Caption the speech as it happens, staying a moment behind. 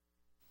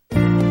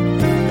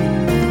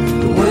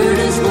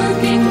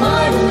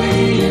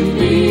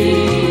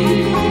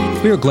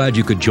We are glad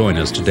you could join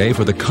us today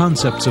for the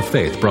Concepts of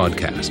Faith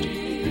broadcast.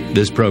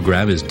 This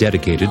program is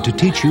dedicated to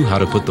teach you how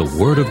to put the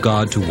Word of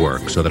God to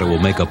work so that it will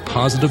make a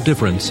positive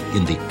difference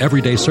in the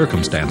everyday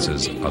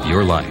circumstances of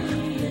your life.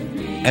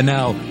 And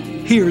now,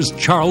 here's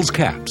Charles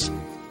Capps.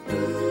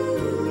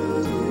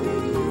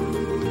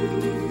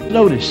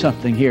 Notice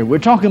something here. We're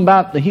talking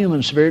about the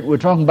human spirit. We're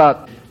talking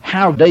about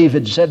how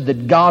David said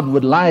that God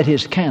would light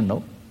his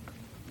candle.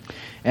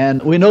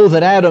 And we know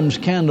that Adam's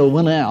candle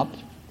went out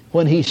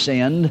when he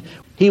sinned.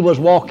 He was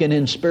walking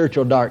in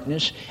spiritual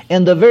darkness.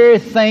 And the very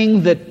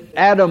thing that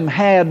Adam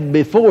had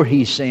before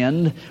he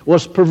sinned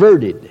was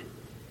perverted.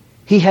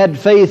 He had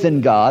faith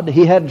in God.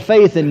 He had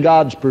faith in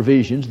God's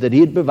provisions that He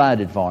had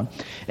provided for him.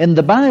 And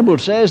the Bible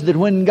says that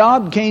when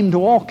God came to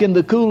walk in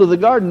the cool of the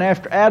garden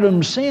after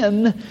Adam's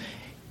sin,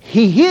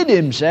 He hid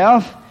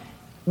Himself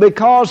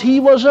because He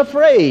was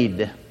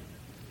afraid.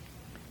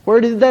 Where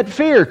did that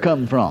fear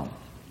come from?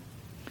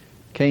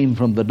 Came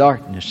from the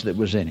darkness that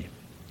was in him.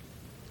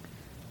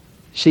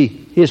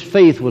 See, his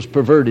faith was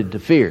perverted to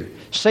fear.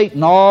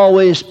 Satan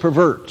always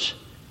perverts.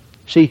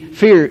 See,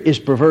 fear is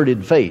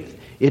perverted faith.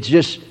 It's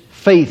just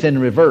faith in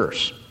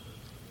reverse.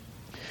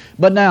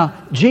 But now,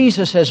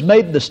 Jesus has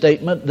made the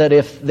statement that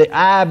if the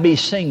eye be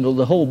single,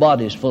 the whole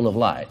body is full of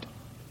light.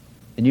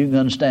 And you can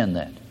understand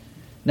that.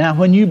 Now,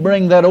 when you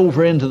bring that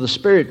over into the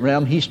spirit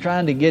realm, He's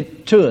trying to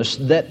get to us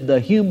that the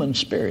human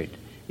spirit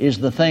is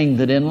the thing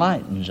that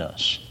enlightens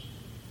us.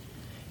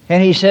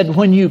 And He said,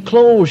 when you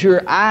close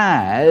your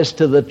eyes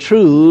to the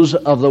truths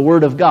of the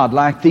Word of God,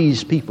 like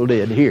these people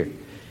did here.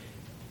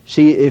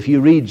 See, if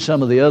you read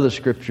some of the other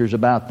scriptures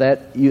about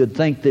that, you'd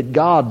think that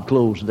God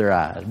closed their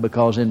eyes,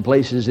 because in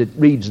places it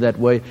reads that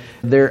way,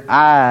 their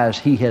eyes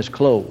He has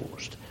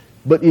closed.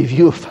 But if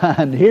you'll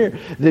find here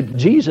that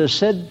Jesus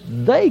said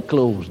they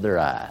closed their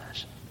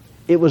eyes.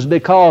 It was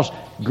because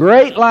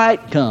great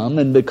light come,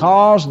 and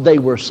because they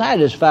were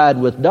satisfied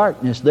with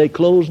darkness, they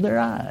closed their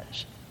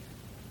eyes.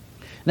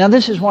 Now,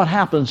 this is what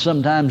happens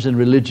sometimes in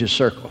religious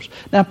circles.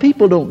 Now,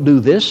 people don't do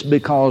this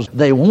because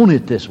they want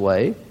it this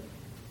way.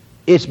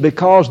 It's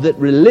because that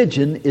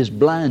religion is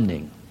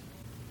blinding.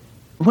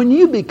 When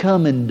you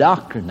become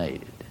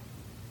indoctrinated,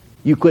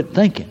 you quit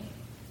thinking.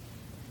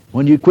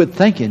 When you quit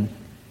thinking,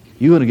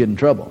 you're going to get in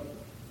trouble.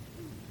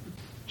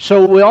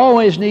 So we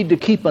always need to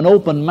keep an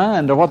open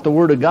mind to what the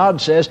Word of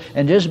God says,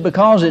 and just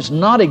because it's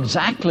not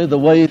exactly the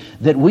way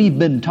that we've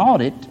been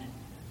taught it,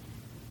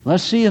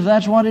 let's see if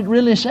that's what it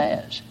really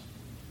says.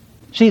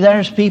 See,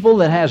 there's people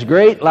that has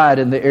great light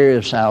in the area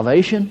of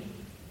salvation.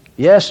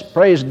 Yes,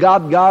 praise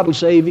God, God will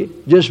save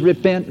you. Just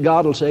repent,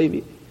 God will save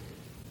you.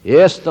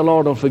 Yes, the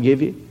Lord will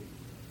forgive you.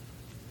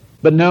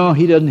 But no,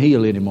 He doesn't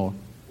heal anymore.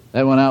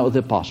 That went out with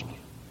the apostles.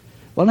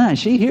 Well, now,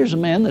 see, here's a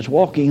man that's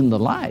walking in the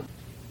light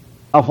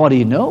of what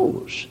he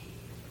knows.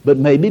 But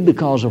maybe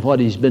because of what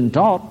he's been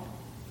taught,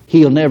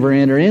 he'll never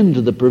enter into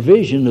the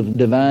provision of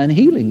divine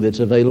healing that's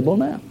available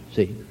now.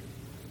 See?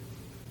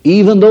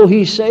 Even though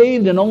he's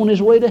saved and on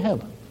his way to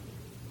heaven.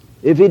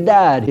 If he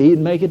died, he'd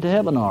make it to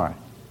heaven all right.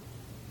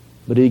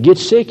 But if he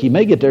gets sick, he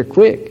may get there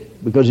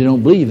quick because he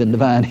don't believe in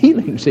divine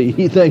healing. See,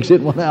 he thinks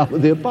it went out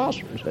with the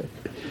apostles.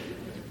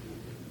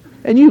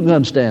 And you can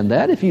understand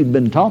that. If you've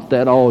been taught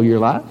that all your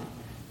life,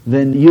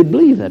 then you'd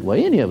believe that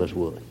way. Any of us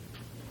would.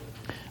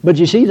 But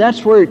you see,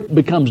 that's where it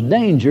becomes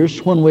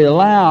dangerous, when we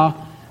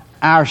allow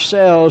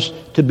ourselves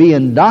to be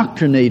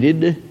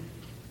indoctrinated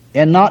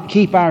and not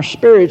keep our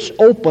spirits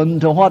open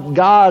to what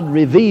God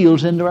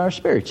reveals into our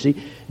spirits.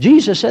 See,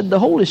 Jesus said the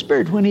Holy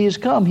Spirit, when He has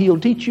come, He'll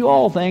teach you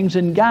all things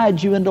and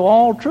guide you into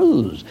all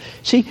truths.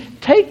 See,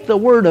 take the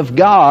Word of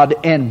God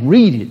and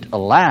read it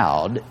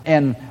aloud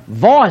and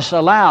voice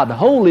aloud,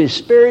 Holy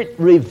Spirit,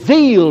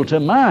 reveal to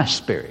my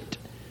spirit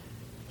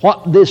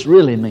what this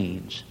really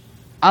means.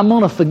 I'm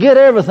going to forget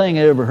everything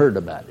I ever heard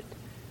about it.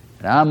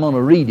 And I'm going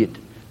to read it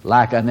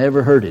like I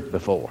never heard it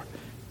before.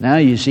 Now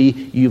you see,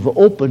 you've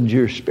opened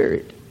your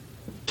spirit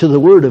to the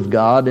Word of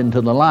God and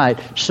to the light,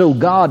 so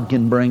God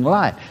can bring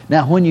light.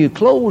 Now, when you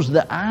close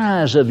the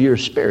eyes of your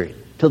spirit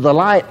to the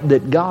light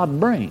that God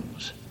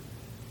brings,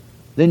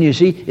 then you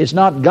see, it's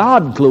not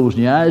God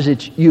closing your eyes,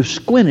 it's you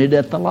squinted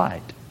at the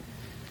light.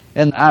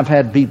 And I've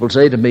had people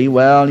say to me,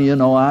 well, you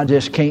know, I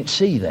just can't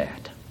see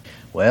that.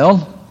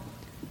 Well,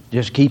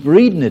 just keep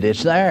reading it,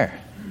 it's there.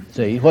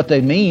 See, what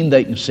they mean,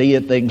 they can see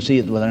it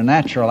with their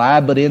natural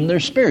eye, but in their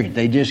spirit.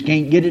 They just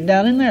can't get it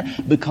down in there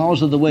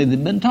because of the way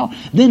they've been taught.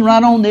 Then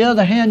right on the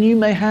other hand, you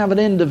may have an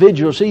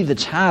individual, see,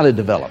 that's highly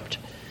developed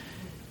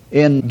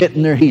in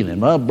getting their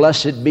healing. Well,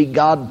 blessed be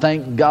God,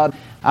 thank God,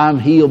 I'm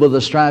healed by the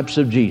stripes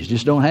of Jesus.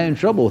 Just don't have any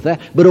trouble with that.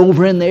 But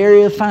over in the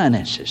area of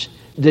finances,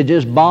 they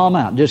just bomb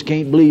out, just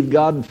can't believe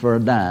God for a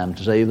dime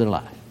to save their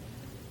life.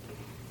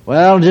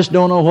 Well, just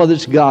don't know whether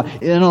it's God.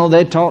 You know,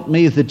 they taught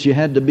me that you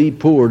had to be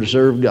poor to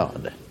serve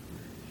God.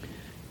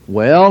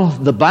 Well,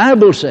 the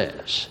Bible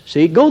says,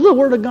 see, go to the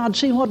Word of God,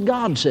 see what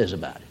God says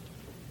about it.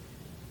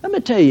 Let me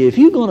tell you, if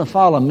you're going to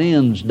follow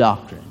men's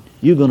doctrine,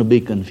 you're going to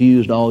be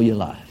confused all your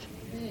life.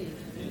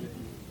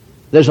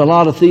 There's a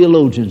lot of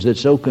theologians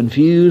that's so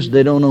confused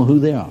they don't know who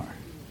they are.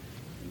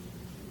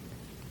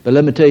 But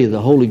let me tell you,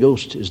 the Holy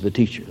Ghost is the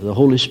teacher, the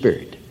Holy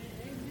Spirit.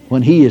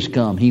 When He has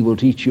come, He will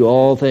teach you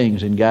all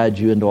things and guide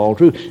you into all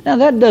truth. Now,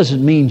 that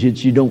doesn't mean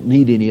that you don't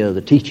need any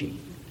other teaching.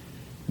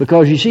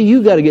 Because, you see,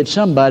 you've got to get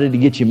somebody to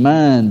get your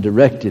mind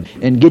directed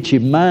and get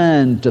your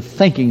mind to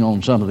thinking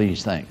on some of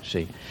these things.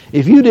 See,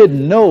 if you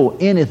didn't know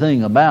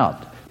anything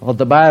about what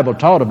the Bible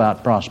taught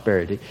about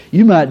prosperity,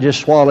 you might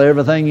just swallow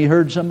everything you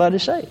heard somebody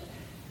say.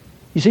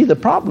 You see, the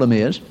problem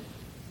is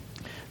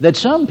that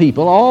some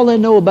people, all they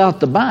know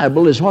about the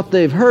Bible is what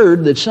they've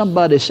heard that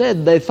somebody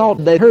said they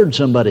thought they heard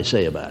somebody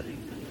say about it.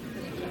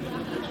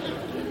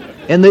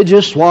 And they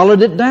just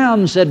swallowed it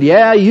down and said,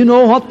 yeah, you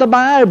know what the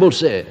Bible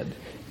said.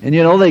 And,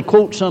 you know, they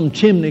quote some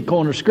chimney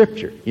corner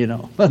scripture, you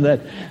know.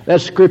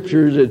 That's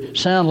scriptures that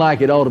sound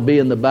like it ought to be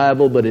in the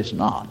Bible, but it's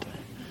not.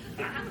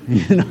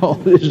 You know,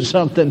 this is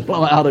something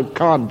out of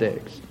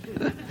context.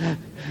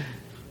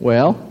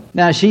 Well,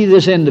 now see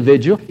this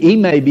individual, he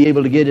may be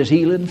able to get his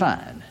healing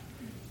fine.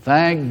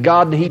 Thank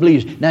God he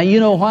believes. Now you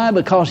know why?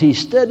 Because he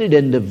studied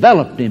and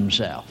developed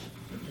himself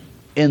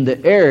in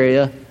the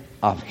area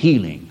of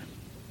healing.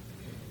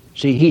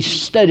 See, he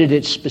studied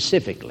it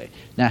specifically.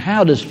 Now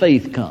how does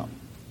faith come?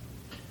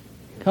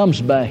 It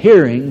comes by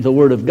hearing the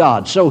Word of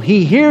God. So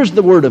he hears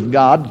the Word of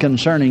God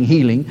concerning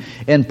healing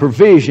and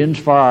provisions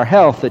for our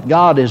health that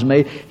God has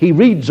made. He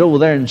reads over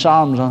there in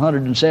Psalms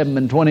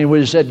 107:20 where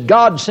he said,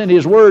 God sent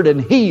His Word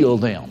and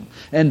healed them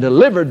and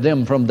delivered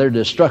them from their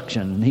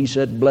destruction. And he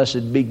said,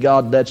 blessed be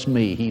God, that's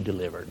me He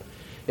delivered.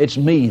 It's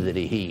me that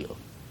He healed.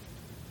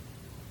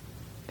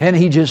 And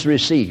he just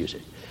receives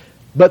it.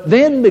 But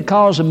then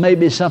because of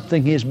maybe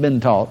something he's been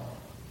taught,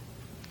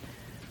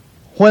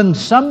 when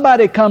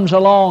somebody comes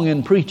along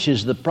and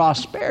preaches the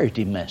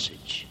prosperity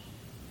message,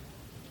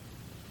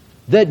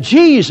 that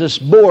Jesus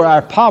bore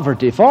our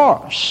poverty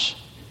for us,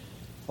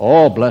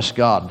 oh, bless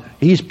God,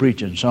 he's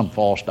preaching some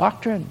false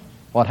doctrine.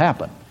 What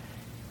happened?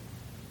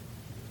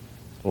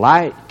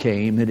 Light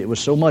came, and it was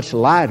so much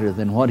lighter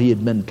than what he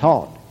had been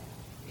taught.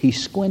 He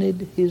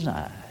squinted his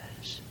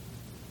eyes.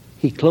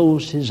 He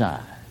closed his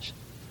eyes.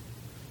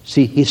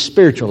 See, his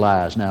spiritual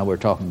eyes now we're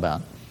talking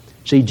about.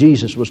 See,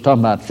 Jesus was talking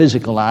about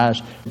physical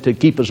eyes to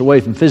keep us away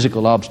from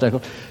physical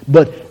obstacles.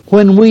 But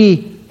when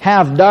we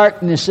have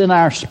darkness in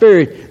our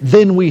spirit,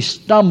 then we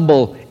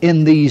stumble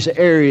in these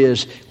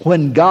areas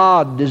when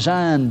God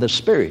designed the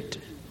Spirit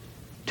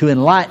to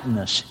enlighten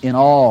us in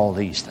all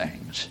these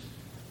things.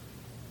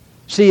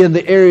 See, in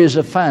the areas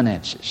of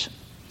finances,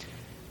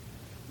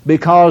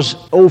 because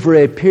over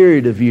a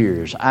period of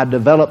years I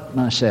developed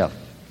myself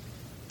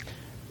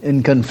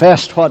and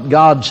confessed what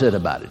God said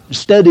about it,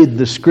 studied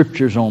the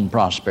Scriptures on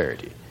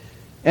prosperity,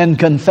 and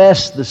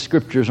confessed the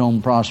Scriptures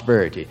on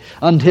prosperity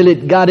until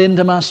it got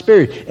into my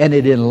spirit and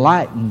it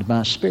enlightened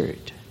my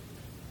spirit.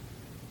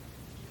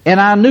 And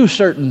I knew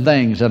certain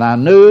things that I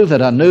knew,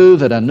 and I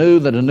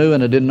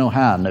didn't know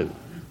how I knew.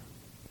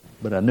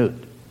 But I knew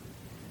it.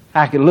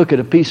 I could look at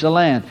a piece of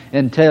land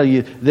and tell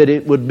you that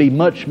it would be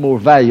much more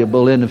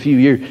valuable in a few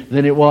years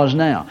than it was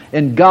now.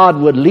 And God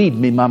would lead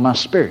me by my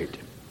Spirit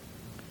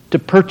to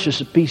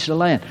purchase a piece of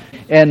land.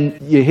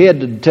 And your head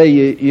would tell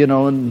you, you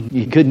know, and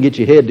you couldn't get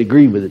your head to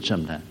agree with it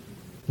sometimes.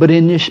 But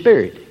in your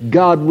spirit,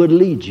 God would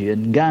lead you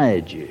and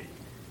guide you.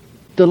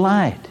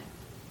 Delight.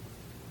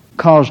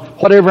 Because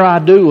whatever I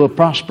do will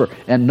prosper,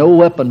 and no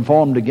weapon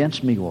formed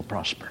against me will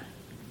prosper.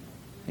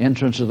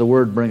 Entrance of the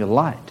Word bringeth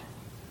light.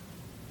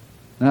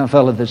 Now a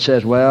fellow that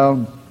says,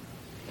 well,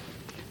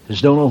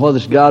 just don't know whether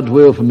it's God's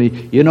will for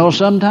me. You know,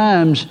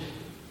 sometimes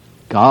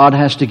God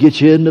has to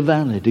get you in the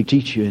valley to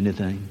teach you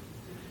anything.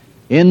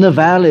 In the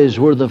valleys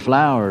where the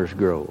flowers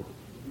grow.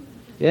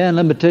 Yeah, and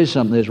let me tell you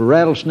something. There's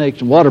rattlesnakes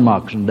and water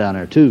moccasins down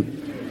there too.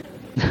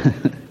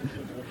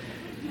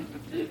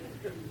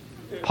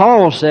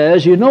 Paul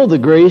says, you know the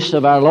grace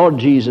of our Lord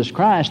Jesus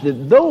Christ,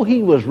 that though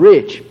He was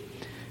rich,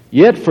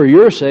 yet for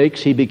your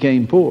sakes He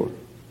became poor.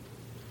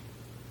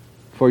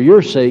 For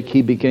your sake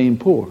He became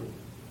poor.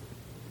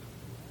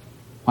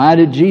 Why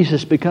did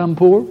Jesus become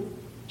poor?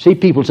 See,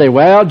 people say,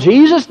 well,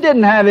 Jesus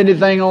didn't have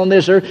anything on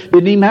this earth.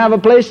 Didn't even have a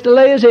place to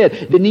lay His head.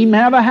 Didn't even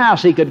have a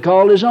house He could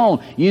call His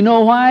own. You know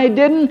why He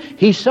didn't?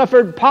 He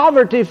suffered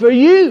poverty for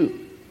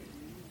you,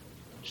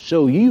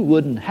 so you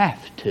wouldn't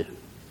have to.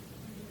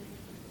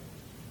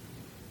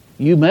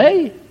 You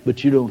may,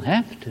 but you don't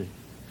have to.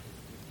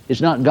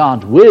 It's not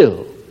God's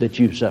will that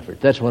you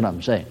suffered. That's what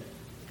I'm saying.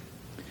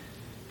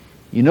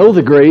 You know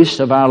the grace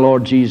of our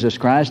Lord Jesus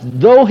Christ.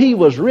 Though He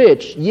was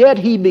rich, yet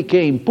He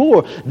became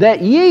poor,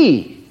 that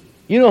ye,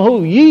 you know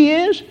who ye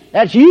is?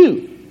 That's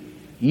you.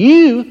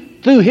 You,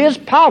 through His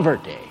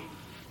poverty,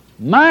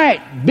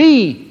 might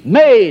be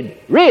made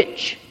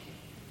rich.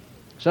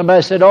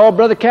 Somebody said, oh,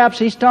 Brother Capps,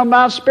 he's talking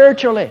about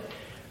spiritually.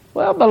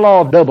 Well, the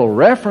law of double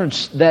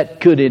reference, that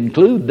could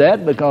include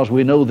that, because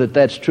we know that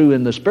that's true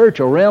in the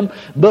spiritual realm.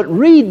 But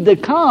read the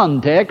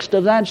context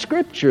of that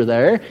scripture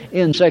there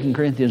in 2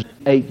 Corinthians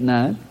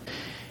 8:9.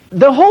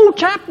 The whole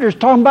chapter is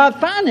talking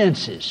about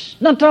finances.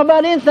 Not talking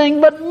about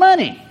anything but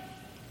money.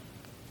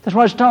 That's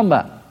what it's talking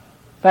about.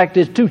 In fact,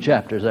 there's 2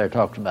 chapters there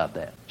talking about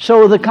that.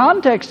 So the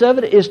context of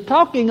it is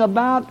talking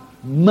about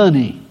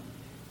money.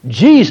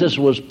 Jesus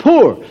was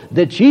poor,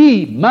 that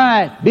ye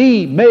might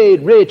be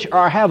made rich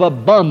or have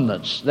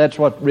abundance. That's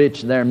what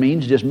rich there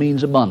means, just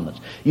means abundance.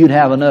 You'd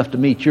have enough to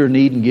meet your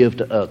need and give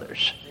to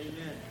others.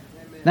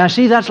 Amen. Now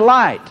see, that's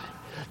light.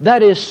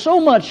 That is so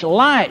much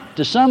light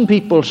to some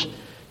people's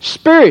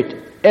spirit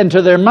and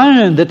to their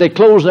mind that they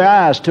close their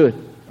eyes to it.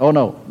 Oh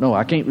no,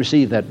 I can't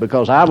receive that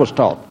because I was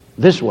taught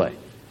this way.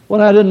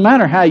 Well, it doesn't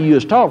matter how you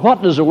was taught.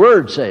 What does the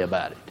Word say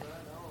about it?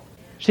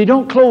 See,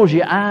 don't close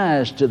your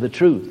eyes to the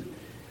truth.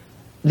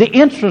 The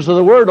entrance of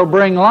the Word will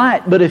bring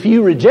light, but if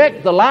you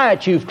reject the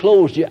light, you've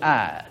closed your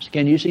eyes.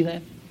 Can you see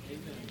that?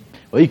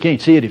 Well, you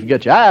can't see it if you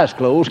got your eyes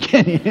closed,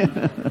 can you?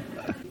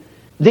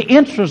 The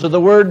entrance of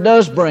the Word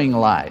does bring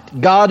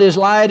light. God is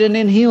light, and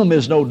in Him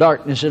is no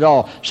darkness at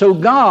all. So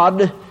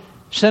God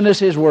sent us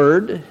His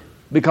Word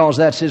because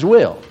that's His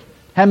will.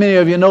 How many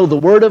of you know the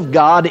Word of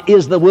God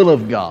is the will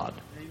of God?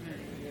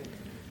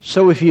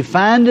 So if you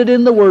find it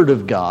in the Word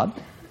of God,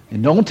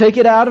 and don't take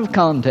it out of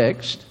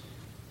context,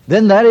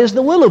 then that is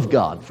the will of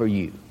God for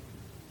you.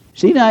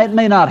 See, now it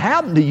may not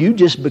happen to you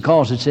just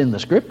because it's in the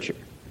Scripture.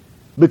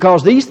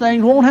 Because these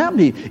things won't happen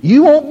to you.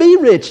 You won't be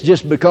rich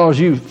just because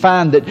you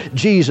find that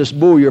Jesus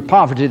bore your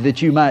poverty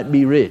that you might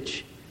be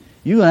rich.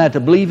 You're going to have to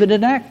believe it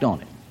and act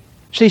on it.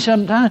 See,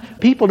 sometimes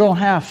people don't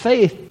have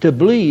faith to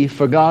believe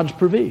for God's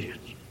provisions.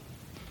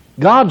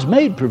 God's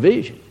made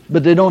provision,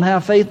 but they don't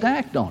have faith to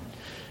act on it.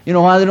 You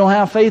know why they don't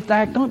have faith to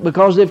act on it?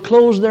 Because they've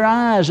closed their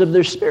eyes of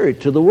their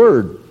spirit to the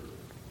Word.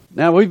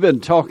 Now, we've been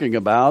talking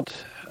about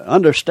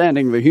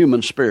understanding the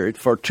human spirit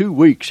for 2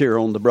 weeks here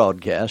on the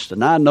broadcast,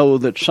 and I know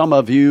that some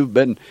of you have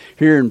been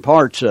hearing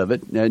parts of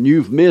it, and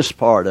you've missed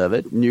part of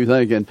it, and you're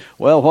thinking,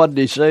 well, what did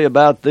he say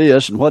about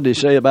this, and what did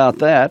he say about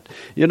that?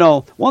 You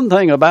know, one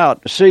thing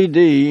about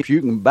CD, if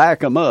you can back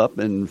them up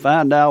and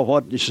find out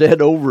what you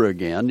said over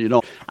again, you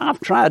know,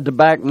 I've tried to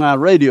back my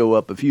radio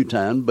up a few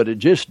times, but it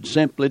just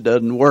simply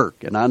doesn't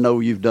work, and I know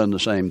you've done the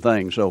same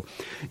thing. So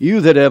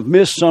you that have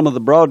missed some of the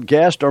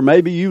broadcast, or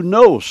maybe you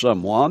know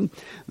someone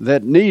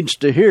that needs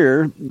to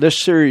hear this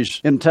series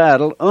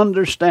entitled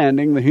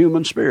Understanding the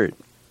Human Spirit.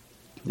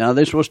 Now,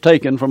 this was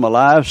taken from a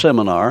live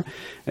seminar,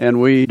 and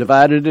we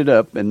divided it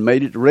up and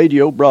made it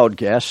radio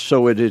broadcast,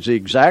 so it is the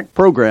exact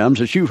programs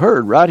that you've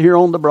heard right here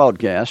on the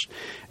broadcast,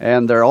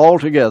 and they're all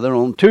together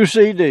on 2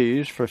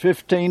 CDs for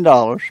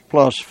 $15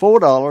 plus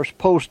 $4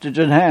 postage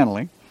and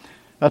handling,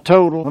 a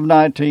total of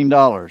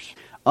 $19.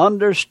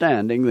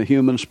 Understanding the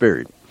Human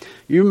Spirit.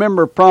 You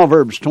remember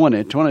Proverbs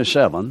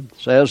 20:27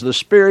 says, the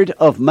spirit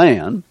of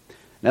man,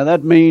 now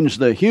that means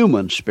the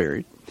human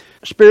spirit,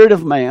 spirit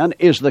of man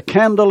is the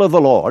candle of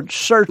the Lord,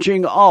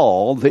 searching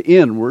all the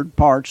inward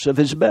parts of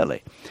his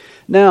belly.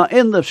 Now,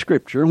 in the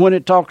Scripture, when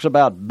it talks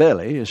about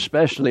belly,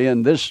 especially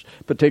in this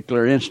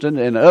particular instant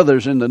and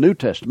others in the New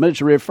Testament,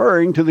 it's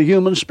referring to the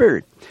human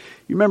spirit.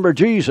 You remember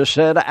Jesus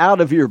said,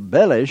 out of your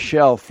belly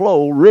shall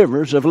flow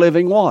rivers of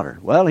living water.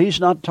 Well, he's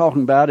not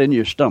talking about in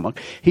your stomach.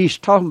 He's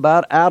talking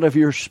about out of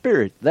your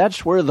spirit.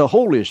 That's where the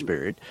Holy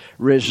Spirit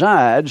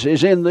resides,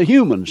 is in the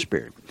human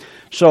spirit.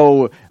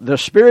 So the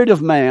spirit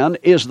of man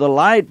is the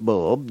light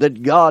bulb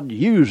that God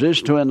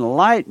uses to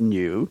enlighten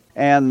you,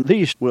 and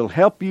these will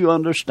help you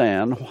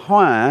understand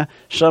why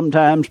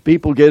sometimes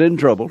people get in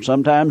trouble.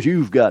 Sometimes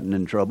you've gotten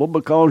in trouble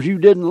because you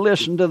didn't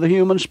listen to the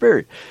human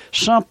spirit.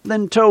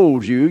 Something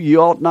told you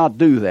you ought not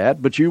do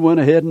that, but you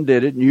went ahead and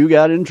did it, and you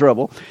got in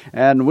trouble,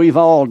 and we've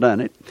all done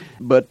it.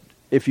 But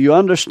if you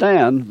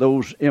understand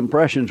those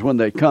impressions when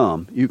they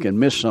come, you can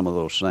miss some of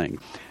those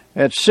things.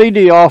 It's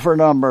CD offer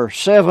number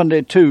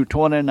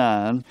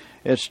 7229.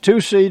 It's 2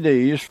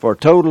 CDs for a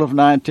total of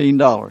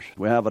 $19.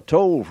 We have a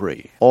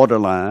toll-free order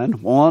line,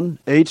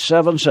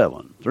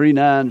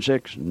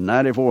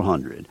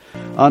 1-877-396-9400.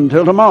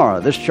 Until tomorrow,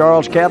 this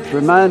Charles Capps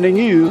reminding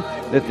you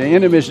that the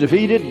enemy is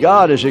defeated,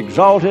 God is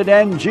exalted,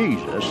 and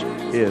Jesus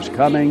is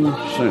coming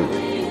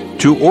soon.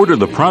 To order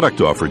the product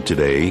offered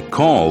today,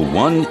 call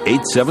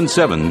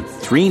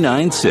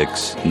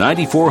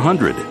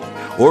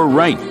 1-877-396-9400 or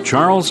write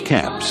Charles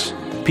Capps,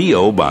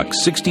 P.O.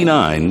 Box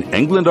 69,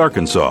 England,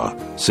 Arkansas,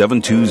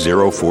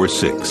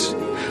 72046.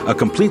 A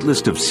complete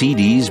list of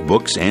CDs,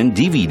 books, and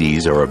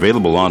DVDs are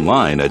available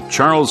online at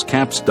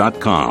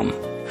charlescapps.com.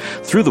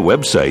 Through the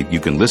website,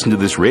 you can listen to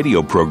this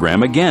radio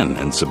program again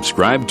and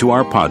subscribe to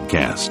our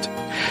podcast.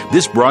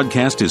 This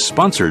broadcast is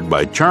sponsored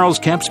by Charles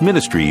Capps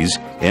Ministries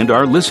and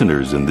our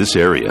listeners in this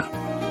area.